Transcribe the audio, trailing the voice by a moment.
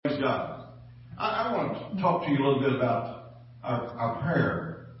God. I want to talk to you a little bit about our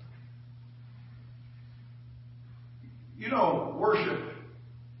prayer. You know, worship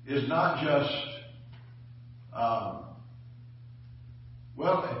is not just,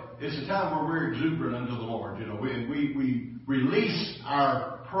 it's a time where we're exuberant unto the Lord. You know, we release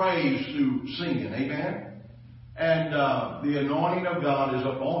our praise through singing. Amen? And the anointing of God is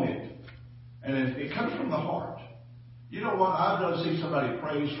upon it. And it comes from the heart. You know what? I'd rather see somebody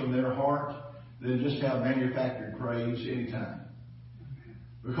praise from their heart than just have manufactured praise anytime.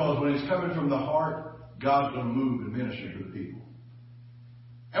 Because when it's coming from the heart, God's going to move and minister to the people.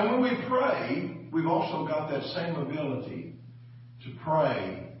 And when we pray, we've also got that same ability to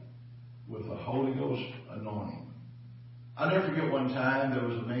pray with the Holy Ghost anointing. I'll never forget one time there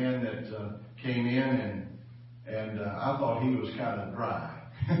was a man that came in and I thought he was kind of dry.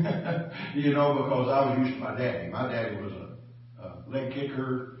 You know, because I was used to my daddy. My daddy was a leg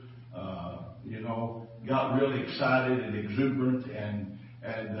kicker, got really excited and exuberant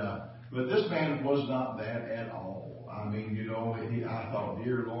but this man was not that at all. I mean, I thought,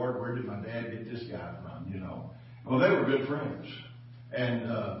 dear Lord, where did my dad get this guy from, Well, they were good friends. And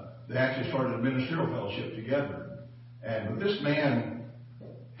they actually started a ministerial fellowship together. But this man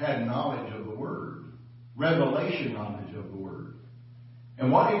had knowledge of the Word, revelation knowledge of the Word.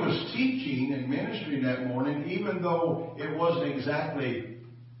 And what he was teaching and ministering that morning, even though it wasn't exactly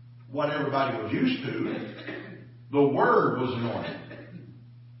what everybody was used to, the Word was anointed.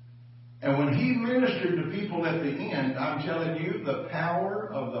 And when he ministered to people at the end, I'm telling you, the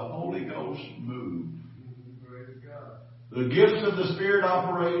power of the Holy Ghost moved. The gifts of the Spirit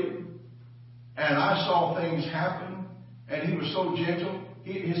operated, and I saw things happen, and he was so gentle.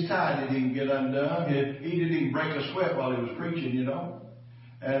 His tie didn't even get undone. He didn't even break a sweat while he was preaching,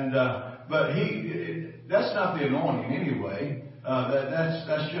 And but that's not the anointing anyway.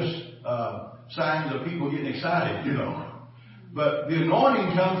 That's just signs of people getting excited, But the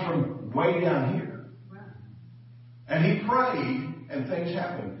anointing comes from way down here. And he prayed, and things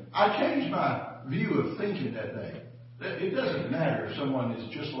happened. I changed my view of thinking that day. It doesn't matter if someone is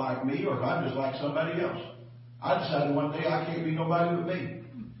just like me or if I'm just like somebody else. I decided one day I can't be nobody but me.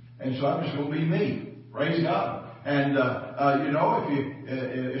 And so I'm just going to be me. Praise God. And,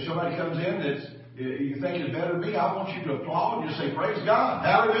 if somebody comes in that you think is better than me, I want you to applaud and just say, praise God.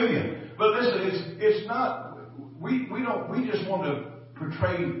 Hallelujah. But listen, it's not, we just want to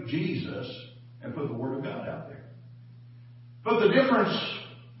portray Jesus and put the Word of God out there. But the difference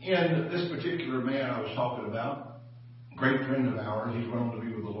in this particular man I was talking about, great friend of ours, he's went on to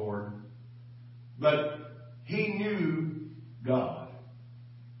be with the Lord. But he knew God.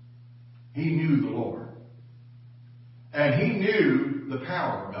 He knew the Lord. And he knew the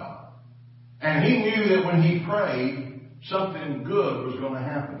power of God. And he knew that when he prayed, something good was going to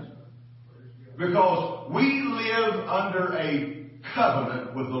happen. Because we live under a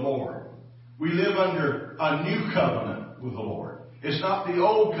covenant with the Lord. We live under a new covenant with the Lord. It's not the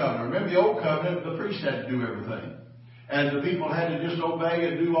old covenant. Remember the old covenant, the priest had to do everything. And the people had to just obey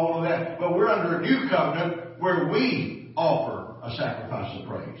and do all of that. But we're under a new covenant where we offer a sacrifice of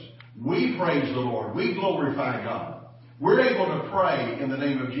praise. We praise the Lord. We glorify God. We're able to pray in the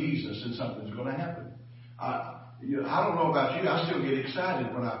name of Jesus and something's going to happen. I don't know about you. I still get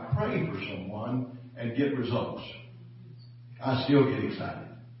excited when I pray for someone and get results. I still get excited.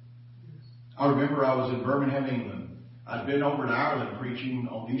 I remember I was in Birmingham, England. I'd been over in Ireland preaching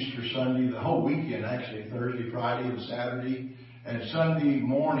on Easter Sunday, the whole weekend actually, Thursday, Friday, and Saturday. And Sunday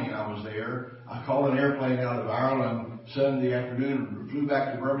morning I was there. I called an airplane out of Ireland Sunday afternoon, flew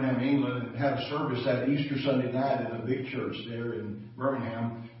back to Birmingham, England, and had a service that Easter Sunday night in a big church there in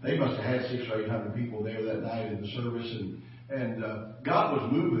Birmingham. They must have had 600 or 800 people there that night in the service. And God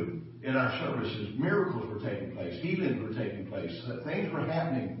was moving in our services. Miracles were taking place. Healings were taking place. Things were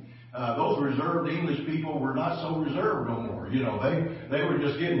happening. Those reserved English people were not so reserved no more. They were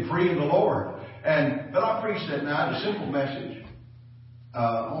just getting free in the Lord. But I preached that night a simple message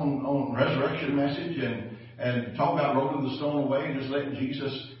on resurrection message and talk about rolling the stone away and just letting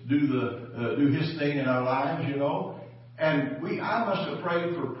Jesus do His thing in our lives, And I must have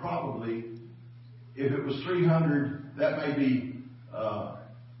prayed for probably, if it was 300, that may be.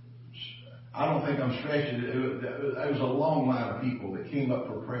 I don't think I'm stretching it. It was a long line of people that came up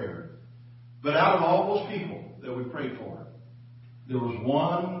for prayer. But out of all those people that we prayed for, there was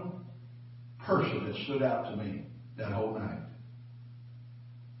one person that stood out to me that whole night.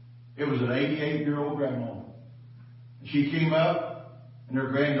 It was an 88-year-old grandma. She came up, and her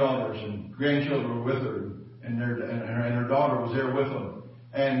granddaughters and grandchildren were with her, and her daughter was there with them.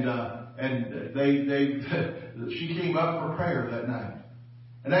 And she came up for prayer that night.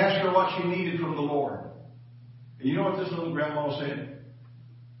 and asked her what she needed from the Lord. And you know what this little grandma said?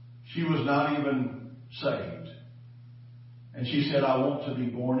 She was not even saved. And she said, I want to be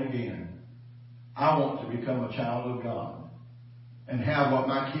born again. I want to become a child of God and have what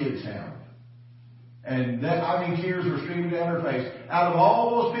my kids have. And tears were streaming down her face. Out of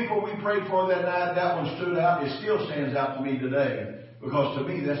all those people we prayed for that night, that one stood out. It still stands out to me today. Because to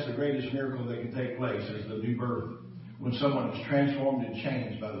me, that's the greatest miracle that can take place is the new birth. When someone is transformed and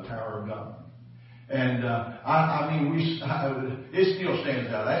changed by the power of God. And it still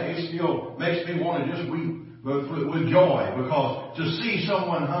stands out. It still makes me want to just weep with joy. Because to see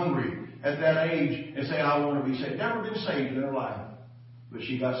someone hungry at that age and say, I want to be saved. Never been saved in her life. But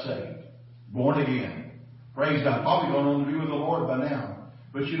she got saved. Born again. Praise God. Probably going on to be with the Lord by now.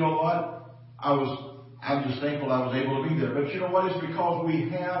 But you know what? I'm just thankful I was able to be there. But you know what? It's because we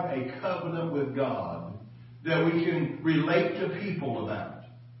have a covenant with God that we can relate to people about.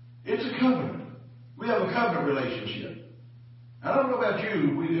 It's a covenant. We have a covenant relationship. I don't know about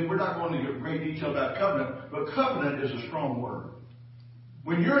you. We're not going to get great detail about covenant, but covenant is a strong word.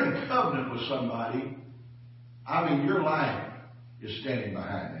 When you're in covenant with somebody, your life is standing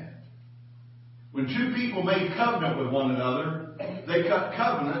behind that. When two people made covenant with one another, they cut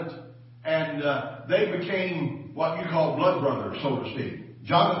covenant and they became what you call blood brothers, so to speak.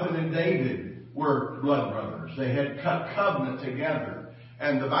 Jonathan and David were blood brothers. They had cut covenant together.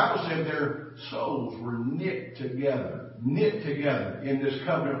 And the Bible said their souls were knit together in this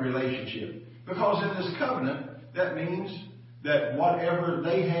covenant relationship. Because in this covenant, that means that whatever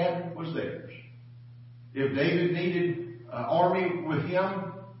they had was theirs. If David needed an army with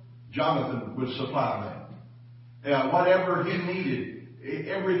him, Jonathan would supply them. Whatever he needed,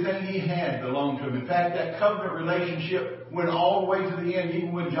 everything he had belonged to him. In fact, that covenant relationship went all the way to the end,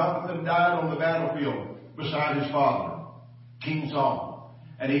 even when Jonathan died on the battlefield beside his father, King Saul.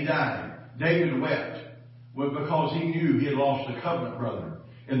 And he died. David wept because he knew he had lost a covenant brother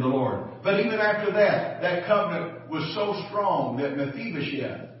in the Lord. But even after that, that covenant was so strong that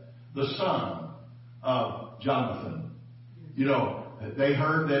Mephibosheth, the son of Jonathan, they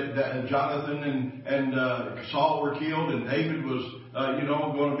heard that Jonathan and Saul were killed, and David was,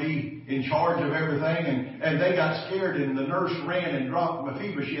 going to be in charge of everything. And they got scared, and the nurse ran and dropped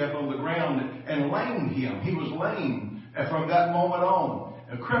Mephibosheth on the ground and lamed him. He was lame from that moment on,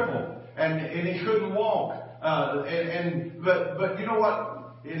 crippled, and he couldn't walk. But you know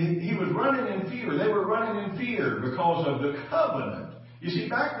what? He was running in fear. They were running in fear because of the covenant. You see,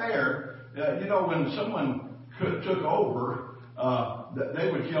 back there, when someone took over,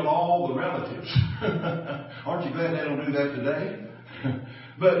 they would kill all the relatives. Aren't you glad they don't do that today?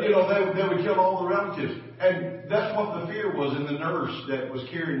 But, they would kill all the relatives. And that's what the fear was in the nurse that was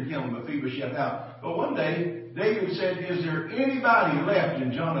carrying him, Mephibosheth, out. But one day, David said, is there anybody left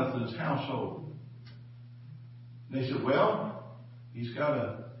in Jonathan's household? And they said, well, he's got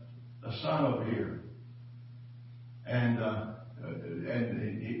a son over here. And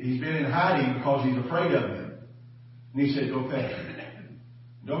he's been in hiding because he's afraid of him. And he said, go fetch him.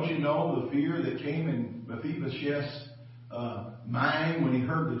 Don't you know the fear that came in Mephibosheth's mind when he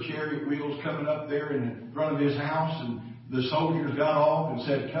heard the chariot wheels coming up there in front of his house, and the soldiers got off and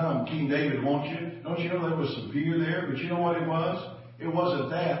said, come, King David wants you. Don't you know there was some fear there? But you know what it was? It wasn't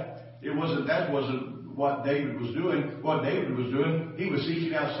that. That wasn't what David was doing. What David was doing, he was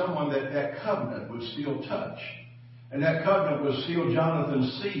seeking out someone that covenant would still touch. And that covenant was still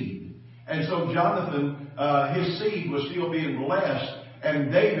Jonathan's seed. And so Jonathan, his seed was still being blessed,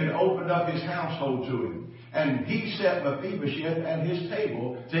 and David opened up his household to him. And he set Mephibosheth at his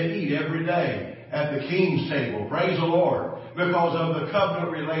table to eat every day at the king's table. Praise the Lord. Because of the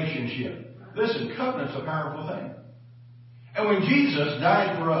covenant relationship. Listen, covenant's a powerful thing. And when Jesus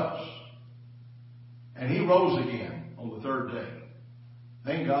died for us, and he rose again on the third day,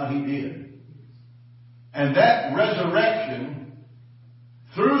 thank God he did. And that resurrection,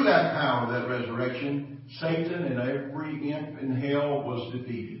 through that power of that resurrection, Satan and every imp in hell was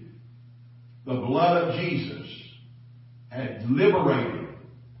defeated. The blood of Jesus had liberated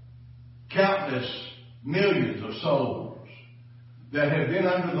countless millions of souls that had been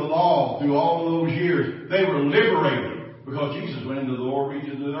under the law through all of those years. They were liberated because Jesus went into the lower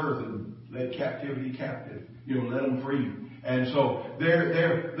regions of the earth and led captivity captive, let them free. And so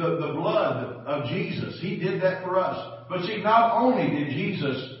the blood of Jesus, he did that for us. But see, not only did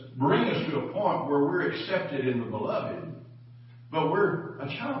Jesus bring us to a point where we're accepted in the beloved, but we're a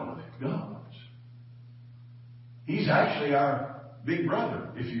child of God. He's actually our big brother,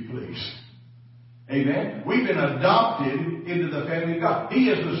 if you please. Amen. We've been adopted into the family of God. He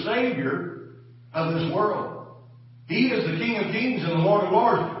is the Savior of this world. He is the King of Kings and the Lord of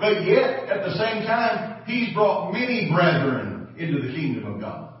Lords. But yet, at the same time, He's brought many brethren into the kingdom of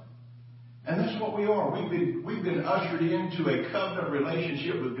God. And that's what we are. We've been ushered into a covenant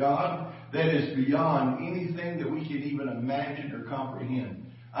relationship with God that is beyond anything that we can even imagine or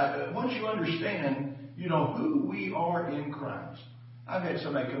comprehend. Once you understand, who we are in Christ. I've had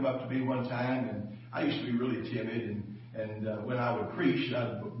somebody come up to me one time, and I used to be really timid, and when I would preach,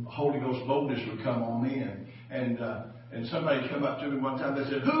 Holy Ghost boldness would come on me, and somebody come up to me one time. They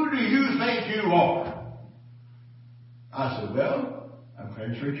said, "Who do you think you are?" I said, "Well, I'm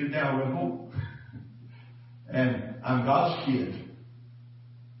Clarence Richard Dalrymple, and I'm God's kid,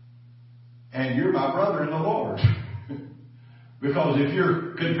 and you're my brother in the Lord." Because if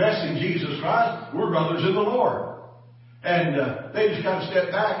you're confessing Jesus Christ, we're brothers in the Lord. And they just kind of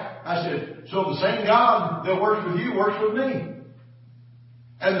stepped back. I said, "So the same God that works with you works with me.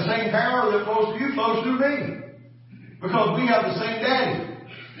 And the same power that flows through you flows through me. Because we have the same daddy.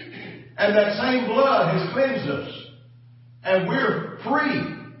 And that same blood has cleansed us. And we're free.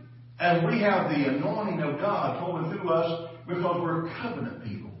 And we have the anointing of God flowing through us because we're covenant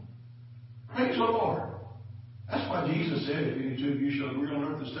people." Praise the Lord. That's why Jesus said, "If any two of you shall agree on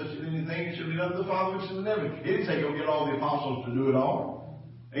earth as touching anything, it shall be done to the Father which is in heaven." He didn't say go get all the apostles to do it all.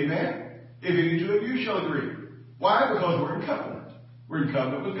 Amen? If any two of you shall agree. Why? Because we're in covenant. We're in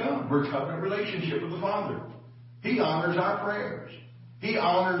covenant with God. We're in covenant relationship with the Father. He honors our prayers. He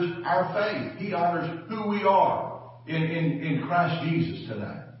honors our faith. He honors who we are in Christ Jesus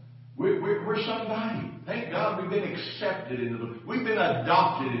tonight. We're somebody. Thank God we've been accepted we've been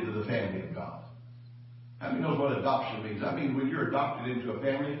adopted into the family of God. How many knows what adoption means? I mean, when you're adopted into a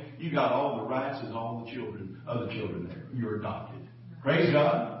family, you got all the rights as all the children, other children there. You're adopted. Praise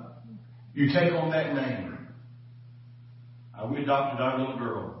God. You take on that name. We adopted our little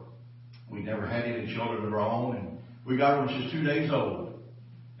girl. We never had any children of our own, and we got her when she was 2 days old.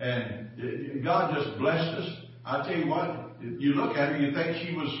 And God just blessed us. I tell you what, you look at her, you think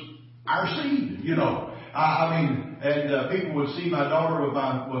she was our seed, and people would see my daughter with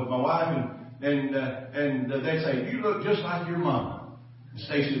my wife, and they say, "You look just like your mama." And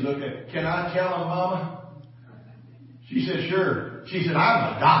Stacy looked at, "Can I tell them, Mama?" She said, "Sure." She said,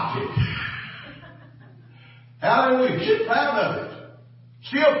 "I'm adopted." Hallelujah. She's proud of it.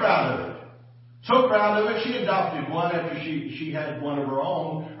 Still proud of it. So proud of it, she adopted one after she had one of her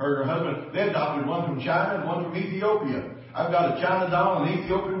own. Her and her husband, they adopted one from China and one from Ethiopia. I've got a China doll, an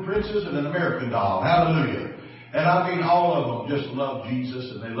Ethiopian princess, and an American doll. Hallelujah. And I mean, all of them just love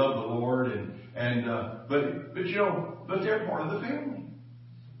Jesus and they love the Lord, but they're part of the family.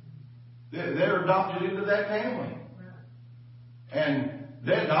 They're adopted into that family. And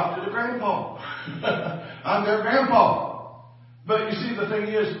they adopted a grandpa. I'm their grandpa. But you see, the thing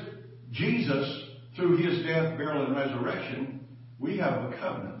is, Jesus, through His death, burial, and resurrection, we have a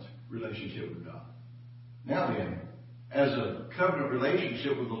covenant relationship with God. Now then, as a covenant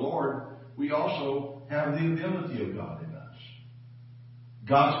relationship with the Lord, we also have the ability of God in us.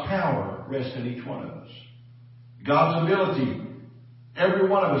 God's power rests in each one of us. God's ability, every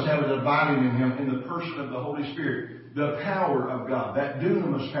one of us have it abiding in Him in the person of the Holy Spirit. The power of God, that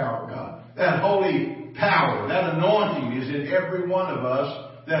dunamis power of God, that holy power, that anointing is in every one of us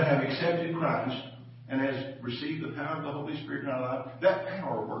that have accepted Christ and has received the power of the Holy Spirit in our life. That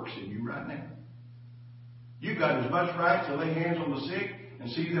power works in you right now. You've got as much right to lay hands on the sick and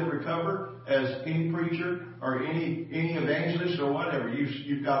see them recover as any preacher or any evangelist or whatever.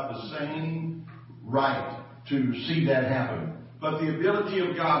 You've got the same right to see that happen. But the ability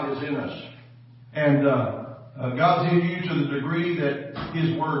of God is in us. And God's in you to the degree that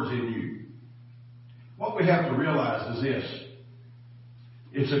His Word's in you. What we have to realize is this.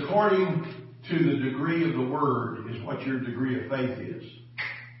 It's according to the degree of the Word is what your degree of faith is.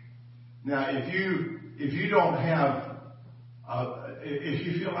 Now, if you don't have, if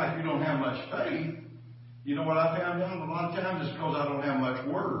you feel like you don't have much faith, you know what I found out? A lot of times it's because I don't have much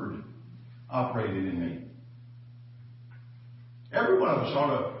Word operating in me. Every one of us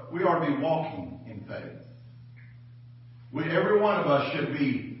we ought to be walking in faith. Every one of us should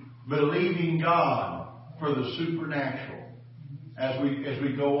be believing God for the supernatural as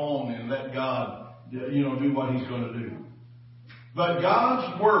we go on and let God, do what He's going to do. But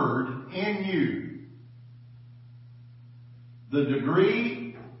God's Word in you, the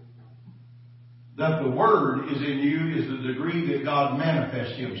degree that the Word is in you is the degree that God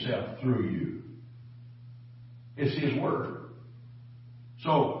manifests Himself through you. It's His Word.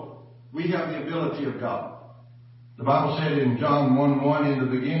 So, we have the ability of God. The Bible said in John 1:1, in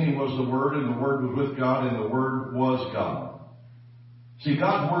the beginning was the Word, and the Word was with God, and the Word was God. See,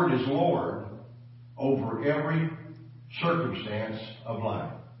 God's Word is Lord over every circumstance of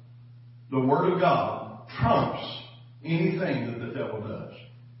life. The Word of God trumps anything that the devil does.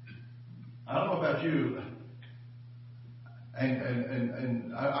 I don't know about you,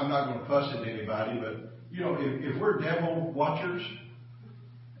 and I'm not going to fuss at anybody, but you know, if we're devil watchers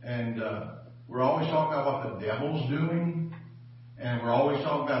and we're always talking about what the devil's doing, and we're always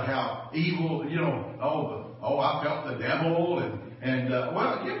talking about how evil, you know, I felt the devil, and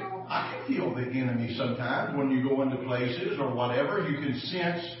well, you know, I can feel the enemy sometimes when you go into places or whatever. You can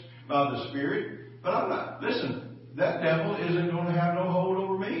sense by the Spirit. But I'm not, listen, that devil isn't going to have no hold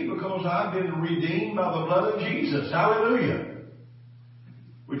over me because I've been redeemed by the blood of Jesus. Hallelujah.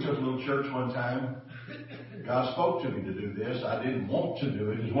 We took a little church one time. God spoke to me to do this. I didn't want to do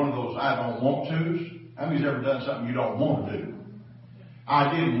it. It's one of those I don't want to's. How many's ever done something you don't want to do?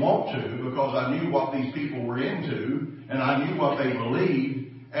 I didn't want to because I knew what these people were into and I knew what they believed.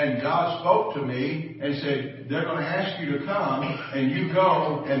 And God spoke to me and said, they're going to ask you to come and you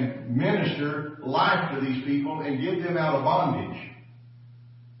go and minister life to these people and get them out of bondage.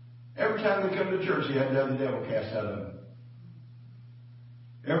 Every time they come to church, they had to have the devil cast out of them.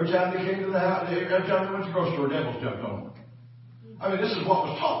 Every time they came to the house, every time they went to the grocery store, devils jumped on them. I mean, this is what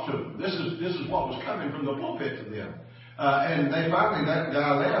was taught to them. This is what was coming from the pulpit to them. And they finally, that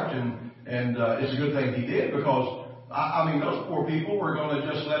guy left, and it's a good thing he did because I mean, those poor people were going to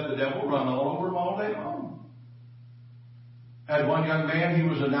just let the devil run all over them all day long. Had one young man, he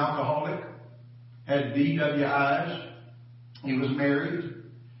was an alcoholic, had DWIs, he was married,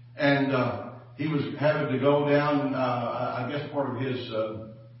 and he was having to go down, I guess part of his,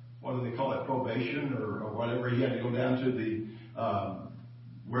 what do they call it, probation or whatever. He had to go down to the,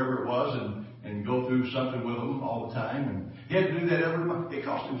 wherever it was and go through something with them all the time. And he had to do that every month. It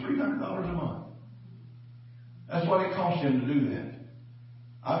cost him $300 a month. That's what it cost him to do that.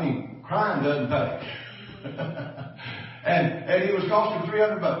 I mean, crime doesn't pay. and he was costing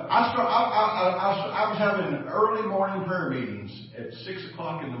 $300. I was having early morning prayer meetings at 6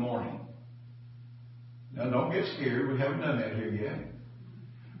 o'clock in the morning. Now don't get scared. We haven't done that here yet.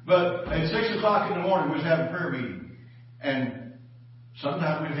 But at 6 o'clock in the morning, we was having a prayer meeting. And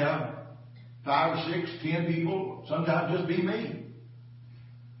sometimes we'd have 5 or 6, 10 people. Sometimes just be me.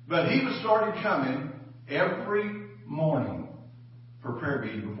 But he was started coming every morning for prayer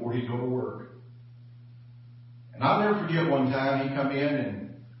meeting before he'd go to work. And I'll never forget one time he come in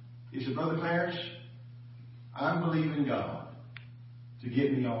and he said, Brother Clarence, I'm believing God to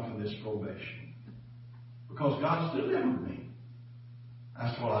get me off of this probation because God's delivered me.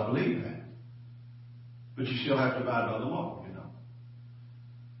 That's what I believe in. But you still have to abide by the law, you know.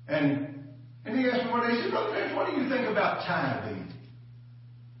 And he asked me one day, he said, Brother Clarence, what do you think about tithing?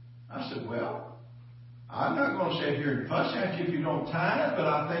 I said, well, I'm not going to sit here and fuss at you if you don't tithe, but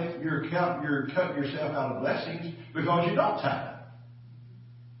I think you're cutting yourself out of blessings because you don't tithe.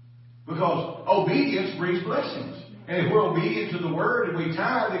 Because obedience brings blessings. And if we're obedient to the Word and we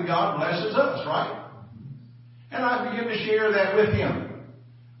tithe, then God blesses us, right? And I began to share that with him.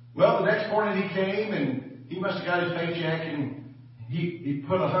 Well, the next morning he came and he must have got his paycheck and he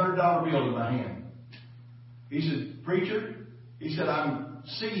put a $100 bill in my hand. He said, Preacher, he said, I'm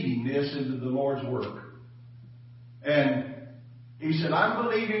seeding this into the Lord's work. And he said, I'm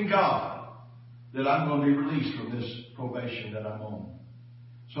believing God that I'm going to be released from this probation that I'm on.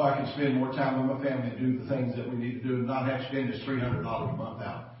 So I can spend more time with my family and do the things that we need to do and not have to spend this $300 a month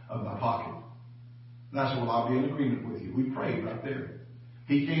out of my pocket. And I said, well, I'll be in agreement with you. We prayed right there.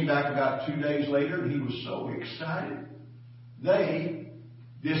 He came back about 2 days later and he was so excited. They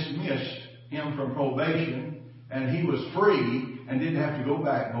dismissed him from probation and he was free and didn't have to go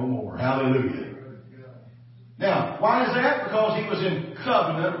back no more. Hallelujah. Now, why is that? Because he was in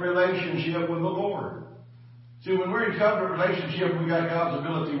covenant relationship with the Lord. See, when we're in covenant relationship, we got God's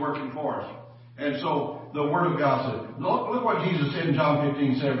ability working for us. And so the Word of God said, look what Jesus said in John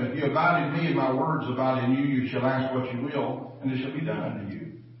 15:7. If you abide in me and my words abide in you, you shall ask what you will, and it shall be done unto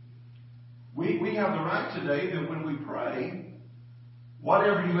you. We have the right today that when we pray,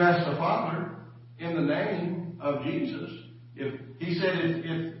 whatever you ask the Father in the name of Jesus, if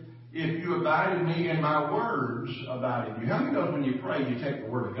you abide in me and my words abide in you. How many knows when you pray, you take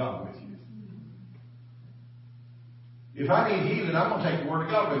the Word of God with you? If I need healing, I'm going to take the Word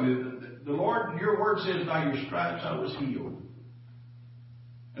of God with me. The Lord, your Word says, by your stripes I was healed.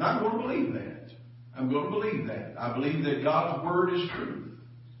 And I'm going to believe that. I'm going to believe that. I believe that God's Word is truth.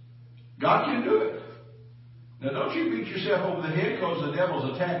 God can do it. Now, don't you beat yourself over the head because the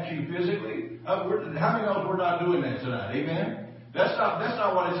devil's attacked you physically. How many knows we're not doing that tonight? Amen? That's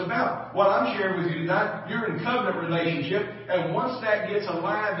not what it's about. What I'm sharing with you tonight, you're in covenant relationship, and once that gets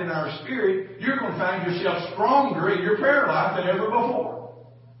alive in our spirit, you're going to find yourself stronger in your prayer life than ever before.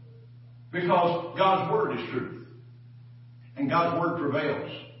 Because God's Word is truth. And God's Word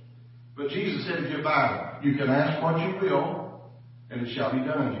prevails. But Jesus said in your Bible, you can ask what you will, and it shall be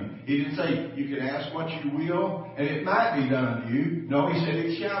done unto you. He didn't say you can ask what you will, and it might be done unto you. No, He said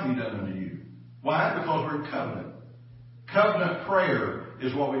it shall be done unto you. Why? Because we're in covenant. Covenant prayer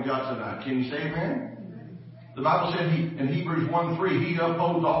is what we've got tonight. Can you say amen? The Bible said in Hebrews 1:3, He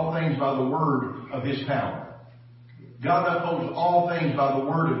upholds all things by the word of His power. God upholds all things by the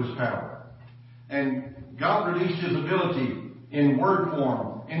word of His power. And God released His ability in word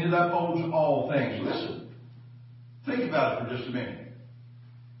form, and it upholds all things. Listen, think about it for just a minute.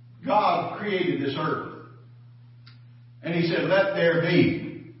 God created this earth. And He said, let there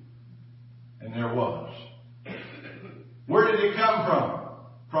be. And there was. Where did it come from?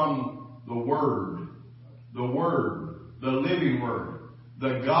 From the Word. The Word. The living Word.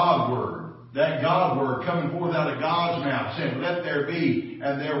 The God Word. That God Word coming forth out of God's mouth saying, let there be,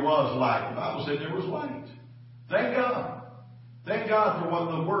 and there was light. The Bible said there was light. Thank God. Thank God for what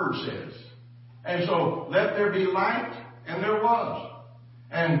the Word says. And so, let there be light, and there was.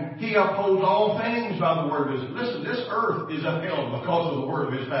 And He upholds all things by the word of His. Listen, this earth is upheld because of the word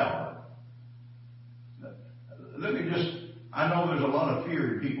of His power. Let me just, I know there's a lot of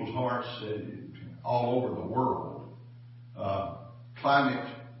fear in people's hearts all over the world. Climate,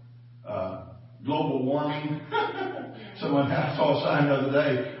 global warming. Someone I saw a sign the other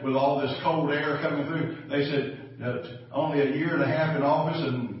day with all this cold air coming through. They said that only a year and a half in office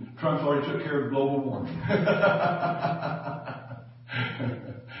and Trump's already took care of global warming.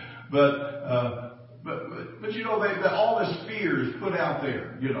 But you know, all this fear is put out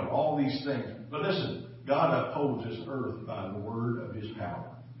there. You know, all these things. But listen, God upholds this earth by the word of His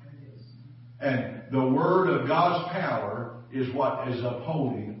power. And the word of God's power is what is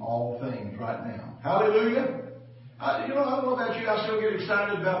upholding all things right now. Hallelujah. I don't know about you, I still get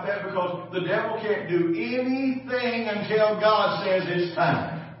excited about that because the devil can't do anything until God says it's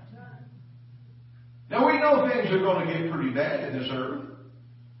time. Now we know things are going to get pretty bad in this earth.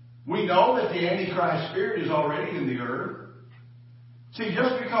 We know that the Antichrist spirit is already in the earth. See,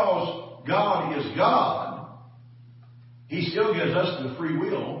 just because God is God, He still gives us the free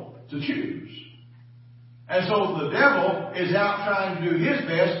will to choose. And so the devil is out trying to do his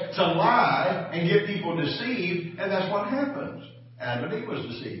best to lie and get people deceived, and that's what happens. Adam and Eve was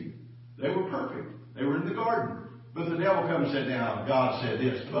deceived. They were perfect. They were in the garden. But the devil comes and said, now, God said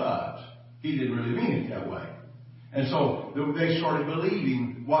this, but He didn't really mean it that way. And so they started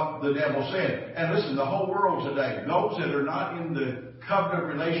believing what the devil said. And listen, the whole world today, those that are not in the covenant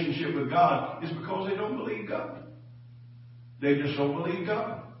relationship with God, is because they don't believe God. They just don't believe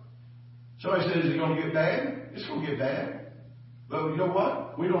God. Somebody says, is it going to get bad? It's going to get bad. But you know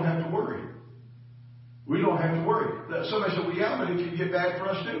what? We don't have to worry. We don't have to worry. Somebody said, well, yeah, but it could get bad for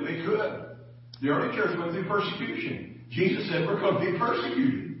us too. It could. The early church went through persecution. Jesus said we're going to be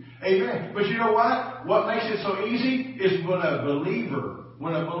persecuted. Amen. But you know what? What makes it so easy is when a believer,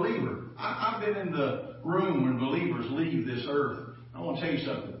 I've been in the room when believers leave this earth. I want to tell you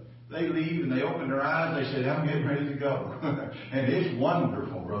something. They leave and they open their eyes. They say, I'm getting ready to go. And it's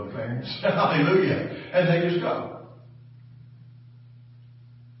wonderful, Brother Clarence. Hallelujah. And they just go.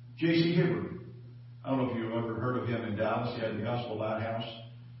 J.C. Hibbard. I don't know if you've ever heard of him in Dallas. He had the Gospel Lighthouse.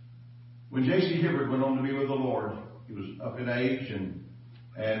 When J.C. Hibbard went on to be with the Lord, he was up in age and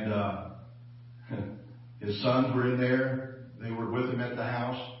his sons were in there. They were with him at the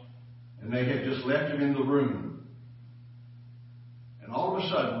house. And they had just left him in the room. And all of a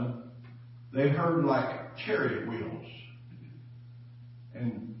sudden, they heard like chariot wheels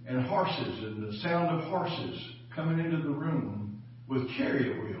and horses and the sound of horses coming into the room with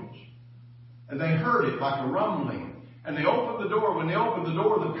chariot wheels. And they heard it like a rumbling. And they opened the door. When they opened the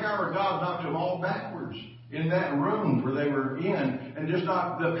door, the power of God knocked them all backwards in that room where they were in. And just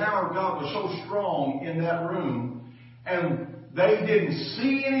the power of God was so strong in that room. And they didn't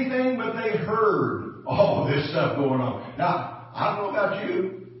see anything, but they heard all this stuff going on. Now, I don't know about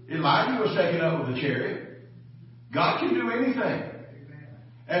you. Elijah was taken up with a chariot. God can do anything.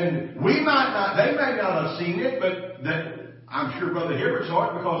 And they may not have seen it, but I'm sure Brother Hibbert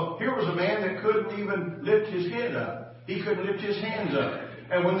saw it because here was a man that couldn't even lift his head up. He couldn't lift his hands up.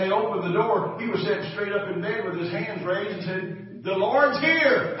 And when they opened the door, he was sitting straight up in bed with his hands raised and said, the Lord's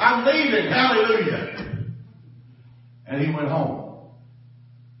here. I'm leaving. Hallelujah. And he went home.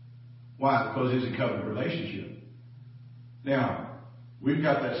 Why? Because it's a covenant relationship. Now, we've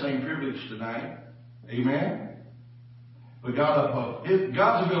got that same privilege tonight. Amen? But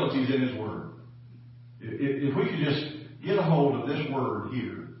God's ability is in His Word. If we could just get a hold of this Word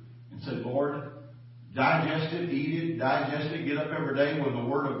here and say, Lord, digest it, eat it, digest it, get up every day with the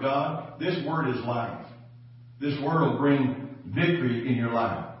Word of God. This Word is life. This Word will bring victory in your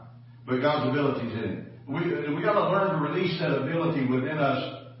life. But God's ability is in it. We got to learn to release that ability within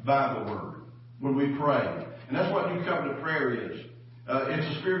us by the Word when we pray. And that's what New Covenant prayer is.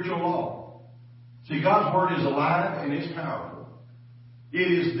 It's a spiritual law. See, God's Word is alive and it's powerful.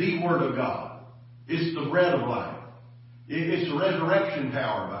 It is the Word of God. It's the bread of life. It's the resurrection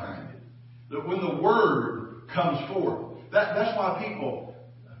power behind it. That when the Word comes forth, that's why people,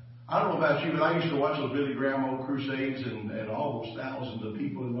 I don't know about you, but I used to watch those Billy Graham old crusades and all those thousands of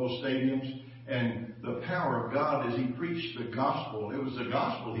people in those stadiums. And the power of God as he preached the gospel. It was the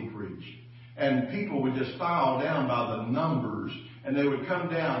gospel he preached. And people would just file down by the numbers. And they would come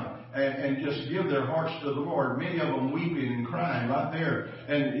down and just give their hearts to the Lord. Many of them weeping and crying right there.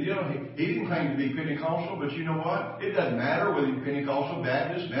 And, you know, he didn't claim to be Pentecostal, but you know what? It doesn't matter whether you're Pentecostal,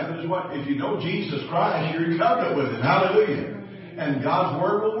 Baptist, Methodist, what. If you know Jesus Christ, you're in covenant with Him. Hallelujah. And God's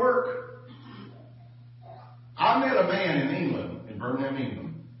Word will work. I met a man in England, in Birmingham, England.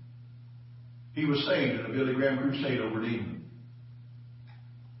 He was saved at a Billy Graham crusade over in England.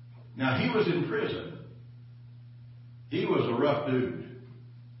 Now, he was in prison. He was a rough dude.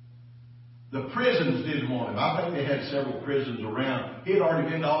 The prisons didn't want him. I think they had several prisons around. He had already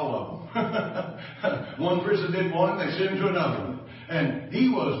been to all of them. One prison didn't want him. They sent him to another one. And he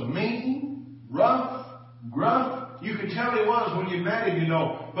was mean, rough, gruff. You could tell he was when you met him, you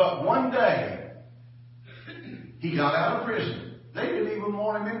know. But one day, he got out of prison. They didn't even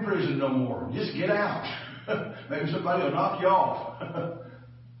want him in prison no more. Just get out. Maybe somebody will knock you off.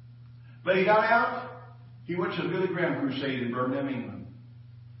 But he got out. He went to the Billy Graham crusade in Birmingham, England.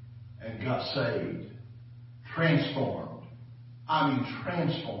 And got saved. Transformed. I mean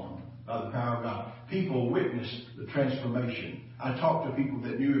transformed by the power of God. People witnessed the transformation. I talked to people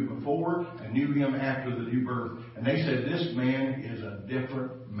that knew him before and knew him after the new birth. And they said, this man is a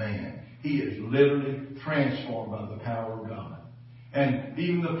different man. He is literally transformed by the power of God. And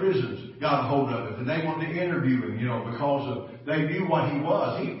even the prisons got a hold of it. And they wanted to interview him, you know, because they knew what he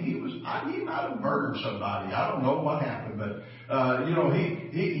was. He might have murdered somebody. I don't know what happened. But, you know,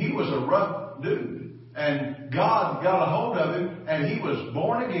 he was a rough dude. And God got a hold of him. And he was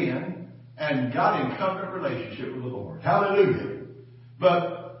born again and got in covenant relationship with the Lord. Hallelujah.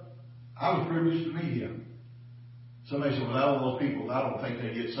 But I was privileged to meet him. Somebody said, well, out of those people, I don't think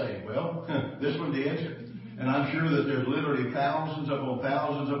they get saved. Well, this one did. And I'm sure that there's literally thousands upon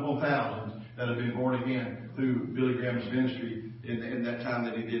thousands upon thousands that have been born again through Billy Graham's ministry in that time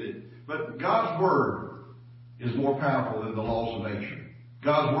that he did it. But God's Word is more powerful than the laws of nature.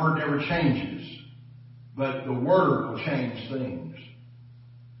 God's Word never changes. But the Word will change things.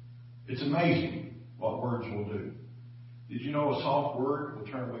 It's amazing what words will do. Did you know a soft word will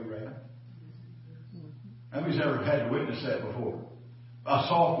turn away wrath? How many's ever had to witness that before? A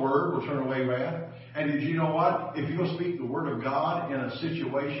soft word will turn away wrath. And did you know what? If you'll speak the Word of God in a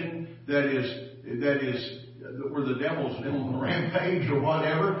situation that is where the devil's on a rampage or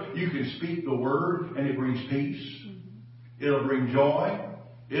whatever, you can speak the Word and it brings peace. It'll bring joy.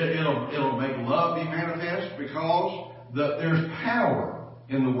 It'll make love be manifest because there's power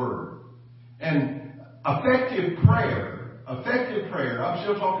in the Word. And effective prayer, I'm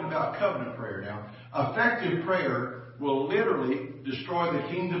still talking about covenant prayer now. Effective prayer will literally destroy the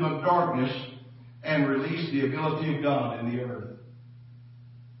kingdom of darkness and release the ability of God in the earth.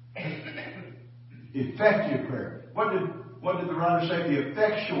 Effective prayer. What did the writer say? The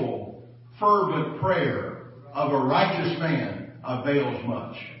effectual, fervent prayer of a righteous man avails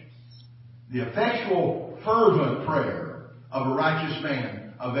much. The effectual, fervent prayer of a righteous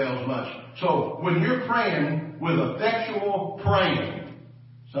man avails much. So when you're praying with effectual praying,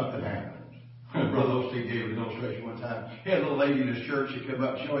 something happens. Brother Osteen gave an illustration one time. He had a little lady in his church that came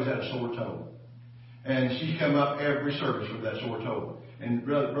up. She always had a sore toe. And she'd come up every service with that sore toe. And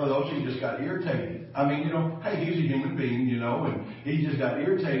Brother Osteen just got irritated. I mean, you know, hey, he's a human being, you know, and he just got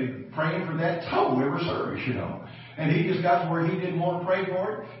irritated praying for that toe every service, you know. And he just got to where he didn't want to pray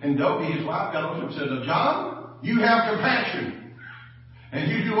for it. And Dopey, his wife, got over and said, now, John, you have compassion. And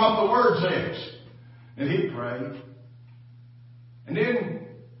you do what the Word says. And he'd pray. And then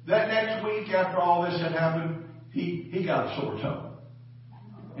that next week, after all this had happened, he got a sore toe.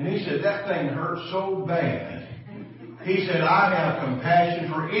 And he said, that thing hurt so bad. He said, I have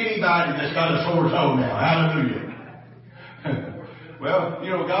compassion for anybody that's got a sore toe now. Hallelujah. Well, you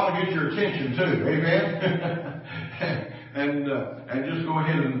know, God will get your attention too. Amen. and just go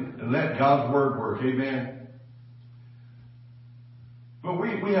ahead and let God's Word work. Amen. But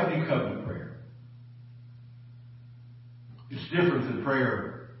we have New Covenant prayer. It's different than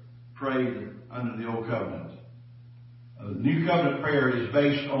prayer prayed under the Old Covenant. The New Covenant prayer is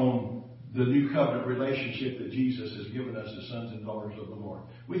based on the New Covenant relationship that Jesus has given us as sons and daughters of the Lord.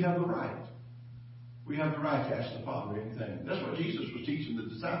 We have the right. We have the right to ask the Father anything. That's what Jesus was teaching the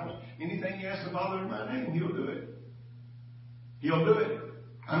disciples. Anything you ask the Father in my name, He'll do it. He'll do it.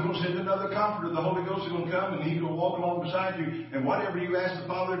 I'm going to send another Comforter. The Holy Ghost is going to come and He's going to walk along beside you. And whatever you ask the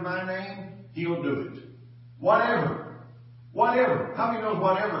Father in my name, He'll do it. Whatever. Whatever. How many knows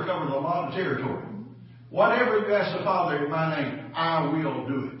whatever covers a lot of territory? Whatever you ask the Father in my name, I will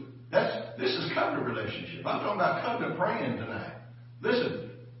do it. This is covenant relationship. I'm talking about covenant praying tonight. Listen.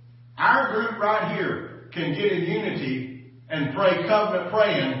 Our group right here can get in unity and pray covenant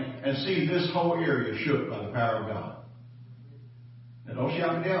praying and see this whole area shook by the power of God. Now don't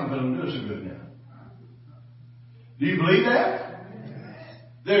shout me down, but I'm doing some good now. Do you believe that?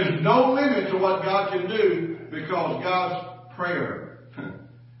 There's no limit to what God can do because God's prayer.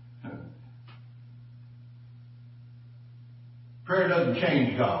 Prayer doesn't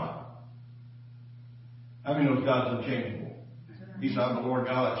change God. How many knows God's unchangeable? He said, I'm the Lord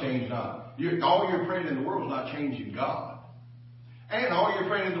God, I change not. All you're praying in the world is not changing God. And all you're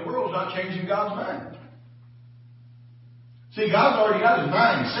praying in the world is not changing God's mind. See, God's already got His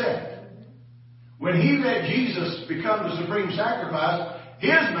mind set. When He let Jesus become the supreme sacrifice,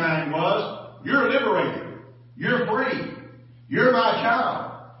 His mind was, you're liberated. You're free. You're my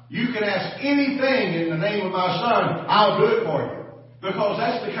child. You can ask anything in the name of my Son. I'll do it for you. Because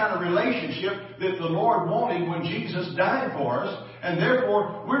that's the kind of relationship that the Lord wanted when Jesus died for us. And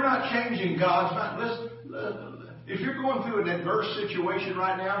therefore, we're not changing God's mind. Listen, if you're going through an adverse situation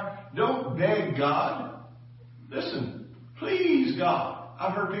right now, don't beg God. Listen, please God.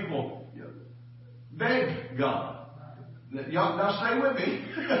 I've heard people beg God. Now stay with me.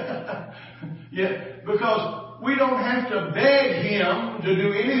 Yeah, because we don't have to beg Him to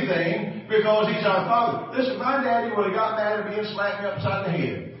do anything because He's our Father. Listen, my daddy would have got mad at me and slapped me upside the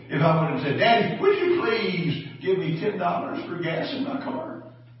head if I would have said, Daddy, would you please give me $10 for gas in my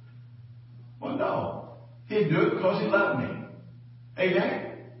car? Well, no. He'd do it because He loved me.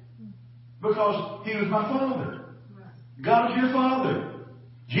 Amen? Because He was my Father. God's your Father.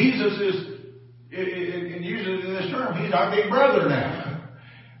 Jesus is, and usually in this term, He's our big brother now.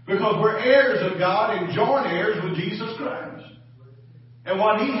 Because we're heirs of God and joint heirs with Jesus Christ. And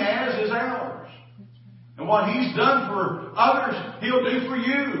what He has is ours. And what He's done for others, He'll do for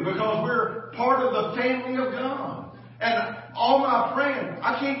you. Because we're part of the family of God. And all my praying,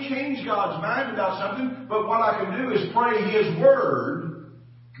 I can't change God's mind about something. But what I can do is pray His Word.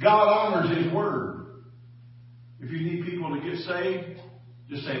 God honors His Word. If you need people to get saved,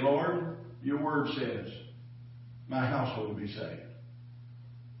 just say, Lord, your Word says, my household will be saved.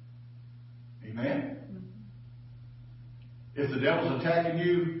 Amen? If the devil's attacking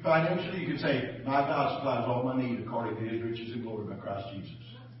you financially, you can say, my God supplies all my need according to His riches and glory by Christ Jesus.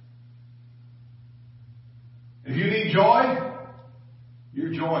 If you need joy,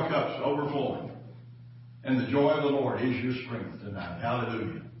 your joy cup's overflowing. And the joy of the Lord is your strength tonight.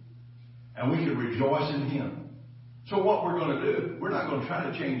 Hallelujah. And we can rejoice in Him. So what we're going to do, we're not going to try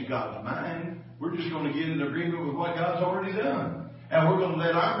to change God's mind. We're just going to get in agreement with what God's already done. And we're going to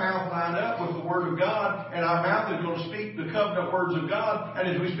let our mouth line up with the Word of God. And our mouth is going to speak the covenant words of God.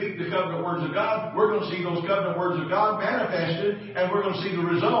 And as we speak the covenant words of God, we're going to see those covenant words of God manifested. And we're going to see the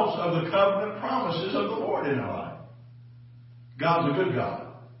results of the covenant promises of the Lord in our life. God's a good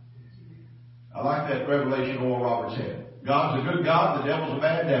God. I like that revelation Oral Roberts had. God's a good God, the devil's a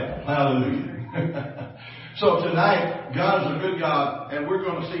bad devil. Hallelujah. So tonight, God's a good God, and we're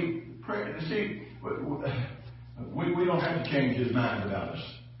going to see prayer. See, we don't have to change His mind about us.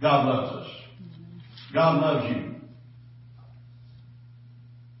 God loves us. God loves you.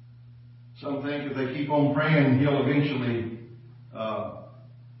 Some think if they keep on praying, He'll eventually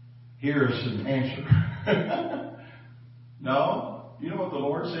hear us and answer. No. You know what the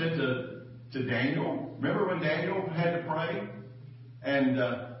Lord said to Daniel? Remember when Daniel had to pray? And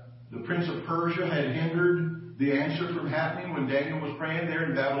the prince of Persia had hindered the answer from happening when Daniel was praying there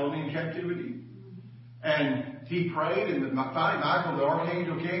in Babylonian captivity. And he prayed, and finally Michael, the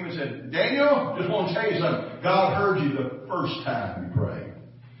archangel, came and said, Daniel, just want to tell you something. God heard you the first time you prayed.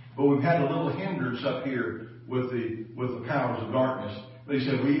 But we've had a little hindrance up here with the powers of darkness. But he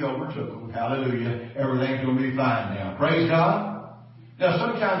said, we overtook them. Hallelujah. Everything's going to be fine now. Praise God. Now,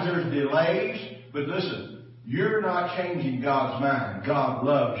 sometimes there's delays, but listen, you're not changing God's mind. God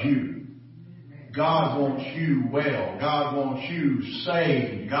loves you. God wants you well. God wants you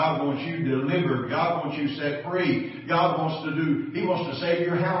saved. God wants you delivered. God wants you set free. He wants to save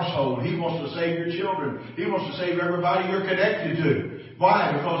your household. He wants to save your children. He wants to save everybody you're connected to.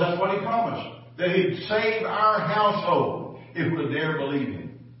 Why? Because that's what He promised. That He'd save our household if we dare believe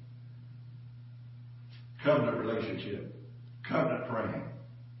Him. Covenant relationship. Covenant praying.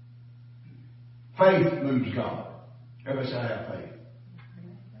 Faith moves God. Everybody say, I have faith.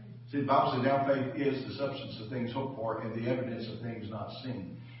 See, the Bible says now faith is the substance of things hoped for and the evidence of things not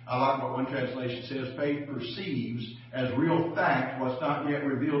seen. I like what one translation says, faith perceives as real fact what's not yet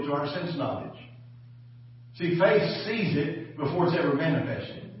revealed to our sense knowledge. See, faith sees it before it's ever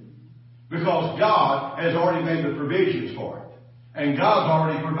manifested. Because God has already made the provisions for it. And God's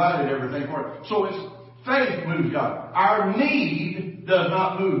already provided everything for it. So it's faith moves God. Our need does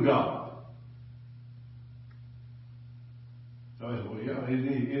not move God. So I said, well, yeah,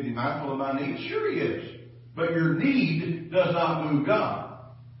 is he mindful of my needs? Sure He is. But your need does not move God.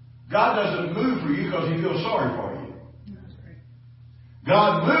 God doesn't move for you because He feels sorry for you.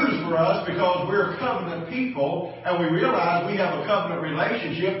 God moves for us because we're covenant people and we realize we have a covenant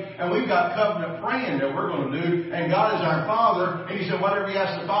relationship and we've got covenant praying that we're going to do, and God is our Father, and He said whatever you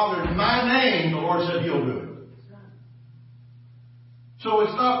ask the Father in my name, the Lord said He'll do it. So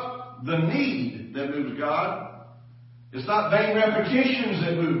it's not the need that moves God. It's not vain repetitions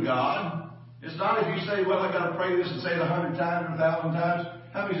that move God. It's not if you say, well, I got to pray this and say it 100 times or 1,000 times.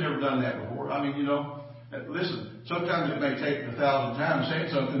 How many's ever done that before? I mean, listen, sometimes it may take 1,000 times saying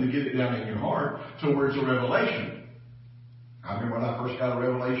something to get it down in your heart to where it's a revelation. I remember when I first got a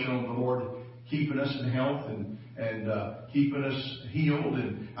revelation of the Lord keeping us in health and keeping us healed,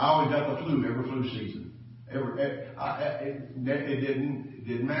 and I always got the flu every flu season. It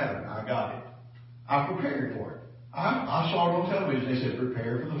didn't matter. I got it. I prepared for it. I saw it on television. They said,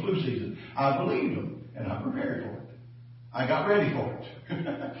 prepare for the flu season. I believed them, and I prepared for it. I got ready for it.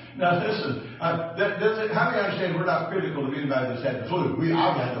 Now listen, how many understand we're not critical of anybody that's had the flu?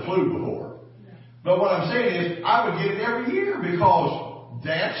 I've had the flu before. But what I'm saying is, I would get it every year because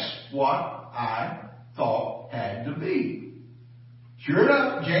that's what I thought had to be. Sure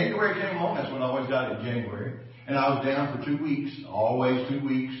enough, January came along. That's when I always got it in January. And I was down for 2 weeks, always 2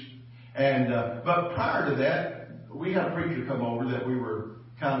 weeks. And but prior to that, we had a preacher come over that we were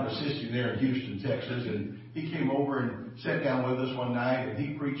kind of assisting there in Houston, Texas, and he came over and sat down with us one night, and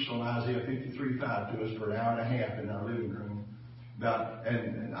he preached on Isaiah 53:5 to us for an hour and a half in our living room.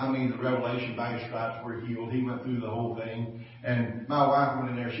 And I mean, the revelation, by His stripes we're healed. He went through the whole thing. And my wife went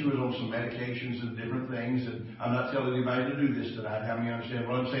in there. She was on some medications and different things. And I'm not telling anybody to do this tonight. How many understand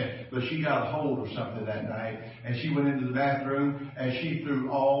what I'm saying? But she got a hold of something that night. And she went into the bathroom and she threw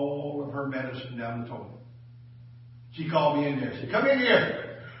all of her medicine down the toilet. She called me in there and said, come in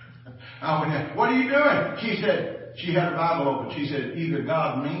here. I went in, what are you doing? She said, she had her Bible open. She said, either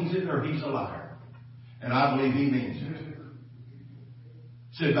God means it or He's a liar. And I believe He means it.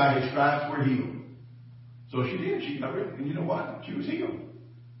 Said, by His stripes we're healed. So she did. She got rid of it. And you know what? She was healed.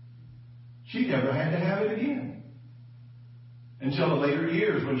 She never had to have it again. Until the later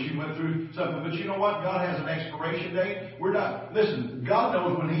years when she went through something. But you know what? God has an expiration date. Listen, God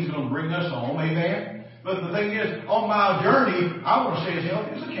knows when He's going to bring us home. Amen? But the thing is, on my journey, I want to stay as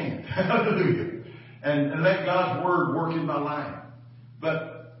healthy as I can. Hallelujah. And let God's Word work in my life.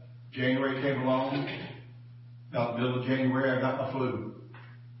 But January came along. About the middle of January, I got my flu.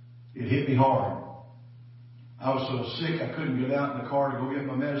 It hit me hard. I was so sick I couldn't get out in the car to go get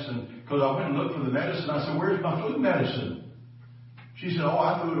my medicine because I went and looked for the medicine. I said, where's my flu medicine? She said, oh,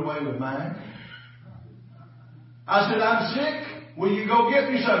 I threw it away with mine. I said, I'm sick. Will you go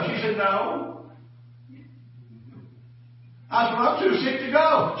get me some? She said, no. I said, I'm too sick to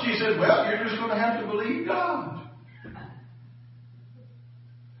go. She said, well, you're just going to have to believe God.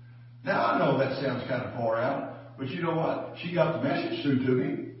 Now, I know that sounds kind of far out, but you know what? She got the message through to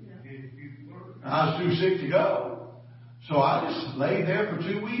me. I was too sick to go. So I just laid there for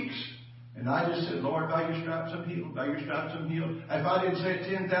 2 weeks. And I just said, Lord, by Your stripes I'm healed. By Your stripes I'm healed. If I didn't say it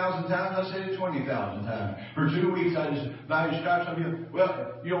 10,000 times, I said it 20,000 times. For 2 weeks, I just, by Your stripes I'm healed.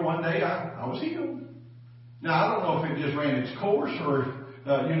 Well, one day I was healed. Now, I don't know if it just ran its course or,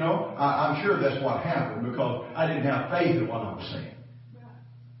 I'm sure that's what happened because I didn't have faith in what I was saying.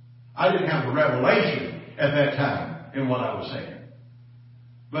 I didn't have the revelation at that time in what I was saying.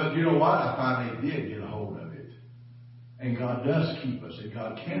 But you know what? I finally did get a hold of it. And God does keep us. And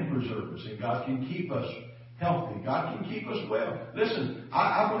God can preserve us. And God can keep us healthy. God can keep us well. Listen,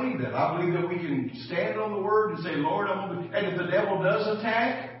 I believe that. I believe that we can stand on the Word and say, Lord, and if the devil does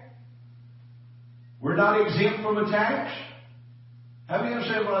attack, we're not exempt from attacks. How many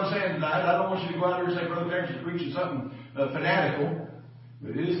understand what I'm saying tonight? I don't want you to go out there and say, Brother Terrence is preaching something fanatical.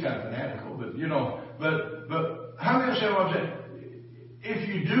 It is kind of fanatical, but you know, but how many understand what I'm saying? If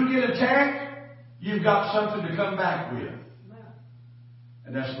you do get attacked, you've got something to come back with.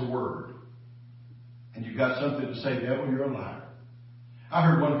 And that's the Word. And you've got something to say, devil, you're a liar. I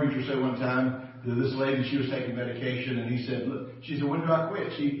heard one preacher say one time to this lady, she was taking medication, and he said, look, she said, when do I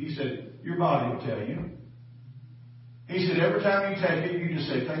quit? He said, your body will tell you. He said, every time you take it, you just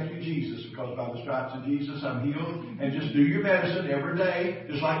say, thank you, Jesus, because by the stripes of Jesus, I'm healed. And just do your medicine every day,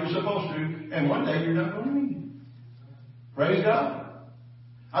 just like you're supposed to. And one day, you're not going to need it. Praise God.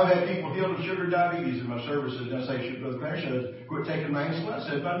 I've had people healed of sugar diabetes in my services. And I say, Brother Clarence says, quit taking my insulin. I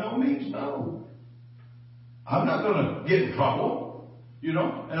said, by no means, no. I'm not going to get in trouble. You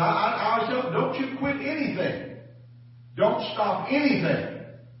know, and I always tell them, don't you quit anything. Don't stop anything.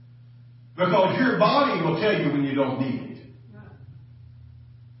 Because your body will tell you when you don't need it.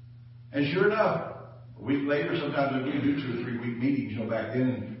 And sure enough, a week later, sometimes we do 2 or 3 week meetings, you know, back then,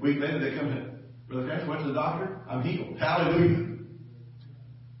 and a week later they come in, Brother Clarence, went to the doctor, I'm healed. Hallelujah.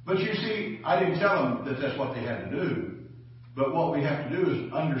 But you see, I didn't tell them that that's what they had to do. But what we have to do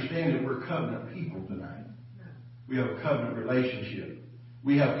is understand that we're covenant people tonight. We have a covenant relationship.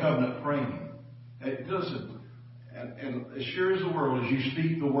 We have covenant praying. It doesn't. And as sure as the world, as you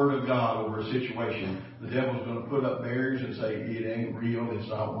speak the Word of God over a situation, the devil's going to put up barriers and say, it ain't real, it's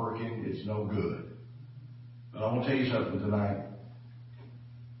not working, it's no good. But I want to tell you something tonight.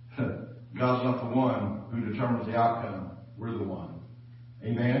 God's not the one who determines the outcome. We're the one.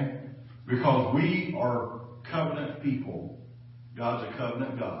 Amen? Because we are covenant people. God's a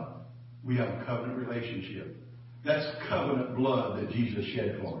covenant God. We have a covenant relationship. That's covenant blood that Jesus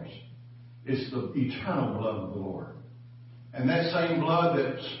shed for us. It's the eternal blood of the Lord. And that same blood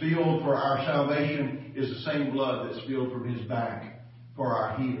that spilled for our salvation is the same blood that spilled from His back for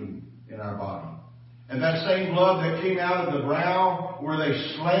our healing in our body. And that same blood that came out of the brow where they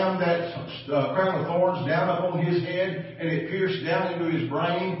slammed that crown of thorns down upon His head and it pierced down into His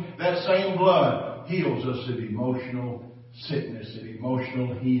brain, that same blood heals us of emotional sickness and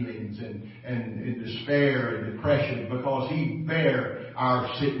emotional healings and despair and depression because He bare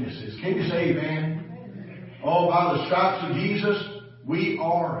our sicknesses. Can you say amen? Oh, by the stripes of Jesus, we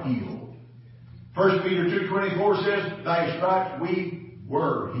are healed. 1 Peter 2:24 says, Thy stripes we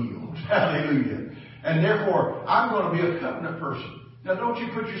were healed. Hallelujah. And therefore, I'm going to be a covenant person. Now, don't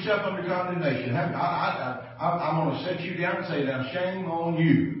you put yourself under condemnation. I'm going to set you down and say, now, shame on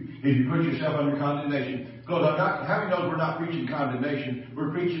you if you put yourself under condemnation. Because how many knows we're not preaching condemnation?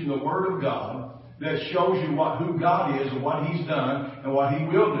 We're preaching the Word of God that shows you who God is and what He's done and what He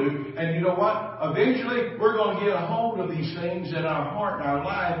will do. And you know what? Eventually, we're going to get a hold of these things in our heart and our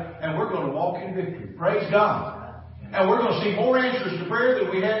life, and we're going to walk in victory. Praise God. And we're going to see more answers to prayer than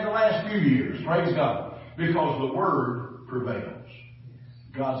we had in the last few years. Praise God. Because the Word prevails.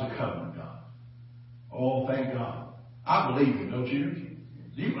 God's a covenant God. Oh, thank God. I believe Him, don't you?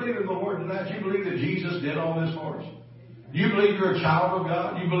 Do you believe in the Lord tonight? Do you believe that Jesus did all this for us? Do you believe you're a child of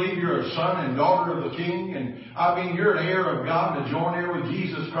God? Do you believe you're a son and daughter of the King? And you're an heir of God, a joint heir with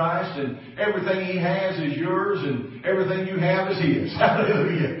Jesus Christ, and everything He has is yours, and everything you have is His.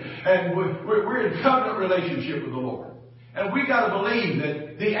 Hallelujah. And we're in covenant relationship with the Lord. And we got to believe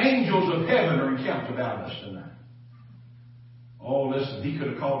that the angels of heaven are encamped about us tonight. Oh, listen, He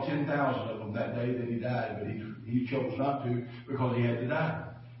could have called 10,000 of them that day that He died, but He chose not to because He had to die.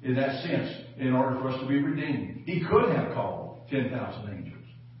 In that sense, in order for us to be redeemed. He could have called 10,000 angels,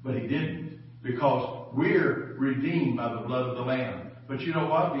 but He didn't, because we're redeemed by the blood of the Lamb. But you know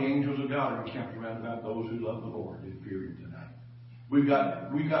what? The angels of God are encamped around about those who love the Lord and fear Him tonight.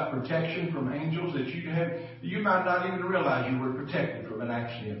 We've got protection from angels that you might not even realize you were protected from an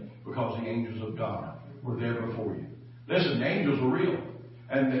accident because the angels of God were there before you. Listen, the angels are real,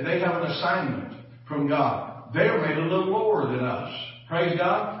 and they have an assignment from God. They're made a little lower than us. Praise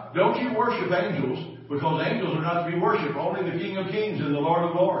God. Don't you worship angels, because angels are not to be worshipped. Only the King of Kings and the Lord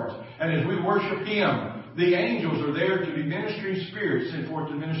of Lords. And as we worship Him, the angels are there to be ministering spirits sent forth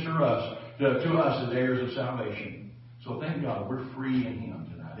to minister to us as heirs of salvation. So thank God we're free in Him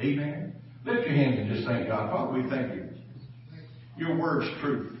tonight. Amen. Lift your hands and just thank God. Father, we thank You. Your Word's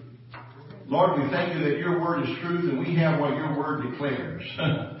truth. Lord, we thank You that Your Word is truth and we have what Your Word declares.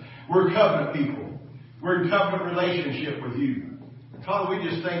 We're covenant people. We're in covenant relationship with You. Father, we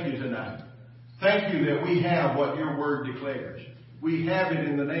just thank You tonight. Thank You that we have what Your Word declares. We have it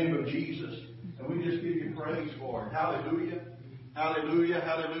in the name of Jesus. And we just give You praise for it. Hallelujah. Hallelujah.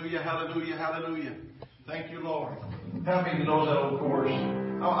 Hallelujah. Hallelujah. Hallelujah. Thank You, Lord. How many knows that old chorus?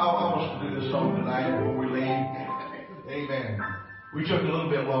 I want us to do this song tonight before we leave. Amen. We took a little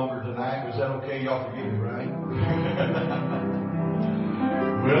bit longer tonight. Was that okay? Y'all forgive me, right?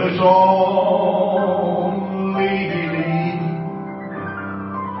 Well, it's only believe.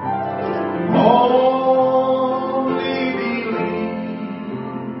 Only believe.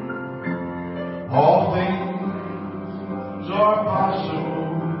 All things are possible.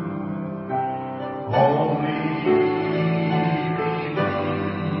 Only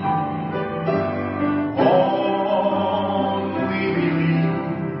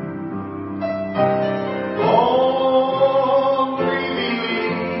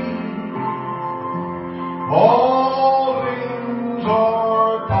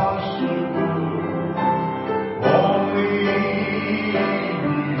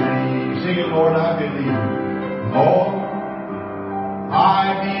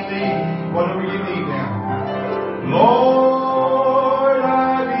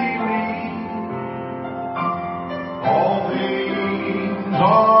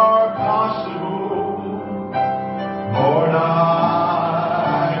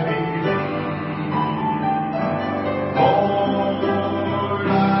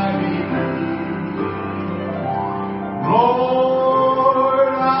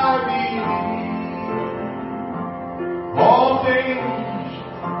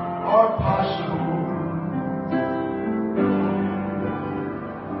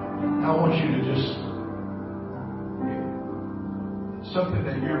something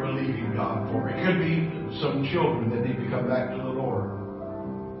that you're believing God for. It could be some children that need to come back to the Lord.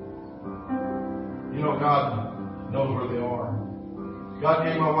 You know, God knows where they are. God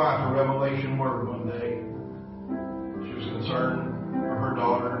gave my wife a revelation word one day. She was concerned for her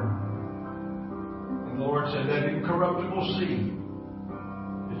daughter. And the Lord said that incorruptible seed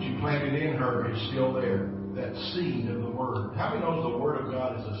that you planted in her is still there. That seed of the Word. How many knows the Word of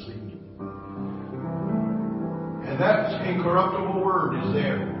God is a seed? And that incorruptible Word is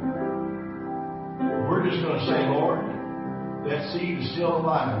there. We're just going to say, Lord, that seed is still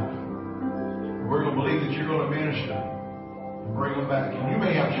alive. We're going to believe that you're going to minister and bring them back. And you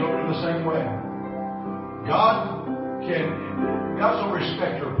may have children the same way. God's no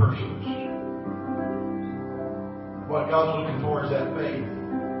respecter of persons. What God's looking for is that faith,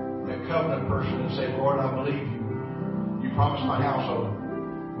 that covenant person, and say, Lord, I believe you. You promised my household.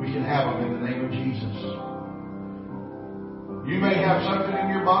 We can have them in the name of Jesus. You may have something in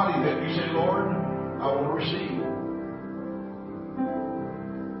your body that you say, Lord, I want to receive.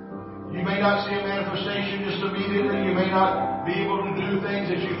 You may not see a manifestation just immediately. You may not be able to do things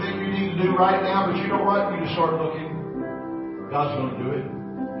that you think you need to do right now, but you know what? You just start looking. God's going to do it.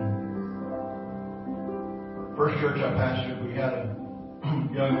 First church I pastored, we had a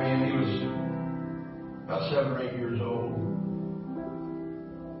young man. He was about 7 or 8 years old.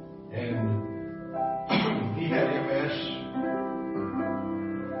 And he had MS.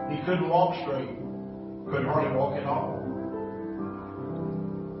 He couldn't walk straight. Couldn't hardly walk at all.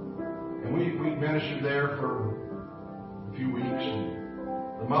 And we ministered there for a few weeks.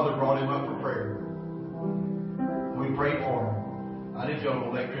 And the mother brought him up for prayer. We prayed for him. I didn't feel no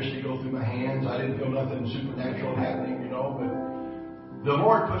electricity go through my hands. I didn't feel nothing supernatural happening, but the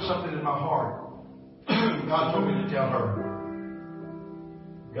Lord put something in my heart. God told me to tell her.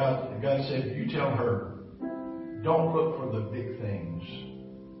 God said, you tell her, don't look for the big things,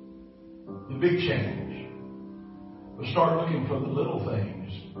 the big change. But start looking for the little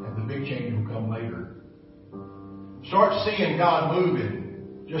things, and the big change will come later. Start seeing God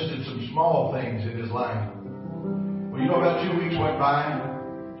moving just in some small things in his life. Well, about 2 weeks went by.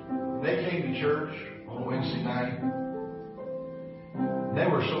 They came to church on a Wednesday night. They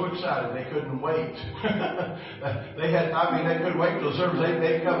were so excited they couldn't wait. they couldn't wait till the service.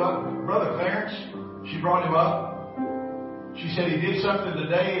 They'd come up. Brother Clarence, she brought him up. She said he did something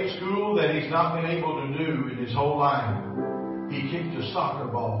today at school that he's not been able to do in his whole life. He kicked a soccer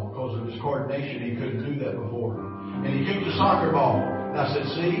ball because of his coordination. He couldn't do that before. And he kicked a soccer ball. And I said,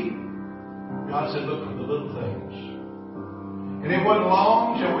 see? God said, look for the little things. And it wasn't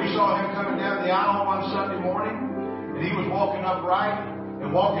long till we saw him coming down the aisle one Sunday morning. And he was walking upright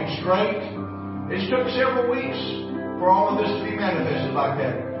and walking straight. It took several weeks for all of this to be manifested like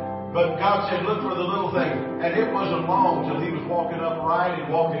that. But God said, look for the little thing. And it wasn't long till he was walking upright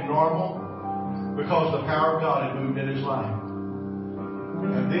and walking normal, because the power of God had moved in his life.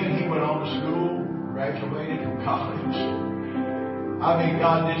 And then he went on to school, graduated from college.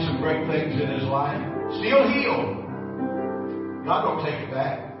 God did some great things in his life. Still healed. God don't take it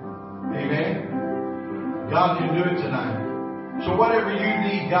back. Amen. God can do it tonight. So whatever you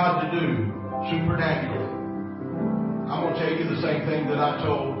need God to do supernaturally, I'm going to tell you the same thing that I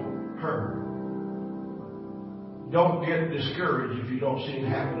told her. Don't get discouraged if you don't see it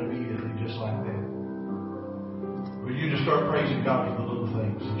happen immediately just like that. But you just start praising God for the little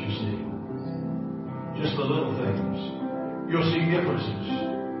things that you see. Just the little things. You'll see differences.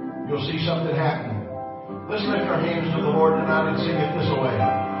 You'll see something happening. Let's lift our hands to the Lord tonight and sing it this way.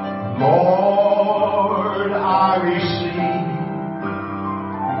 Lord, I receive.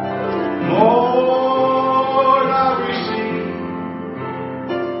 Lord, I receive.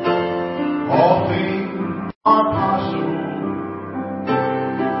 All things are possible.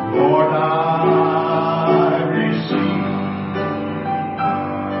 Lord, I receive.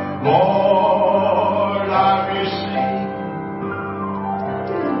 Lord, I receive.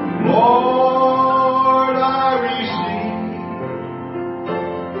 Lord, I receive.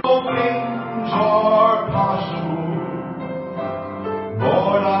 All things are possible.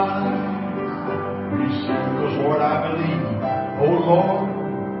 Lord, I receive. Because, Lord, I believe. Oh, Lord,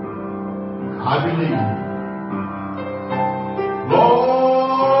 I believe.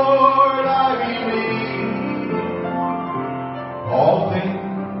 Lord, I believe. All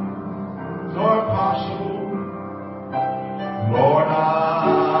things are possible. Lord, I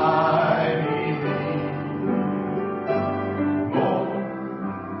believe. Lord,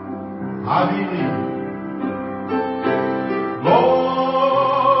 I believe.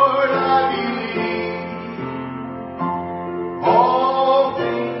 Lord, I believe. All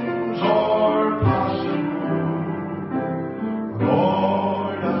things are possible.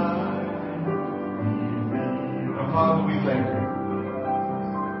 Lord, I believe. Now, Father, we thank you.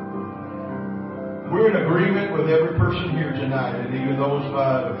 We're in agreement with every person here tonight, and even those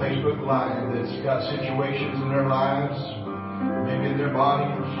by the Facebook Live that's got situations in their lives, maybe in their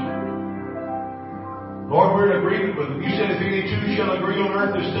bodies. Lord, we're in agreement with them. You said if any two shall agree on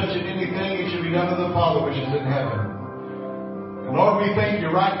earth as touching anything, it shall be done to the Father which is in heaven. And Lord, we thank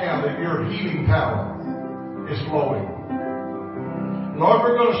you right now that your healing power is flowing. Lord,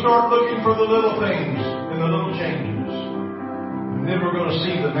 we're going to start looking for the little things and the little changes. And then we're going to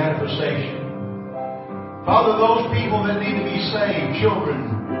see the manifestation. Father, those people that need to be saved,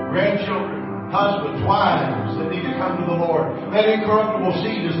 children, grandchildren, husbands, wives, that need to come to the Lord, that incorruptible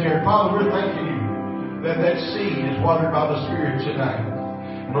seed is there. Father, we're thanking you that that seed is watered by the Spirit tonight.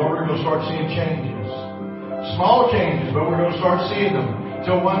 And Lord, we're going to start seeing changes. Small changes, but we're going to start seeing them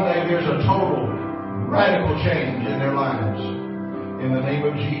till one day there's a total, radical change in their lives. In the name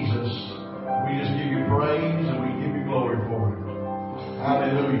of Jesus, we just give you praise and we give you glory for it.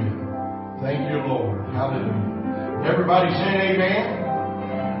 Hallelujah. Thank you, Lord. Hallelujah. Everybody say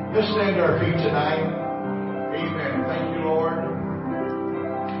amen. Let's stand to our feet tonight. Amen. Thank you, Lord.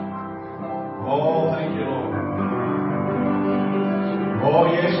 Oh, thank you, Lord. Oh,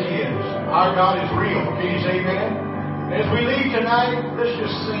 yes, He is. Our God is real. Can you say amen? As we leave tonight, let's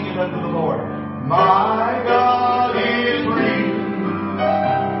just sing it unto the Lord. My God is real.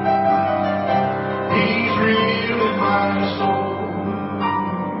 He's real in my soul.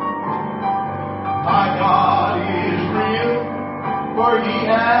 My God is real, for He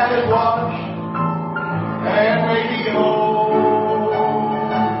has washed and made me whole.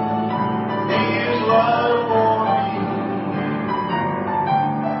 His love for me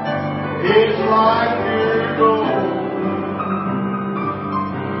is like pure gold.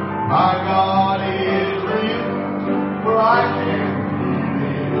 My God is real, for I can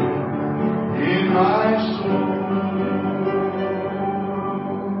feel Him in my soul.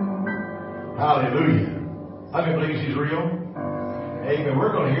 Hallelujah. How many believes He's real? Amen.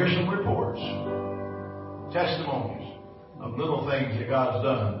 We're going to hear some reports, testimonies of little things that God's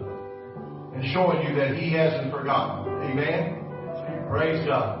done and showing you that He hasn't forgotten. Amen. Praise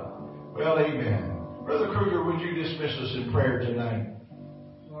God. Well, amen. Brother Kruger, would you dismiss us in prayer tonight?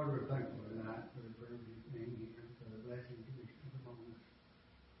 Lord, we're thankful tonight for the privilege of being here, for the blessings that He's put upon us.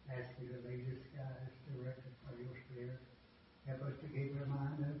 Ask you to lead us, guide us, direct us by your Spirit. Help us to keep our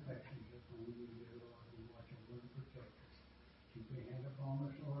mind and affections upon you, dear Lord, and watch over and protect us. Keep your hand upon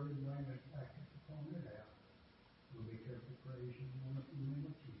us, Lord, and bring us back upon it out. We'll be careful to praise you in the name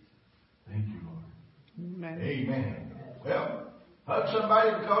of Jesus. Thank you, Lord. Amen. Amen. Well, hug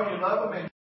somebody because you love them. And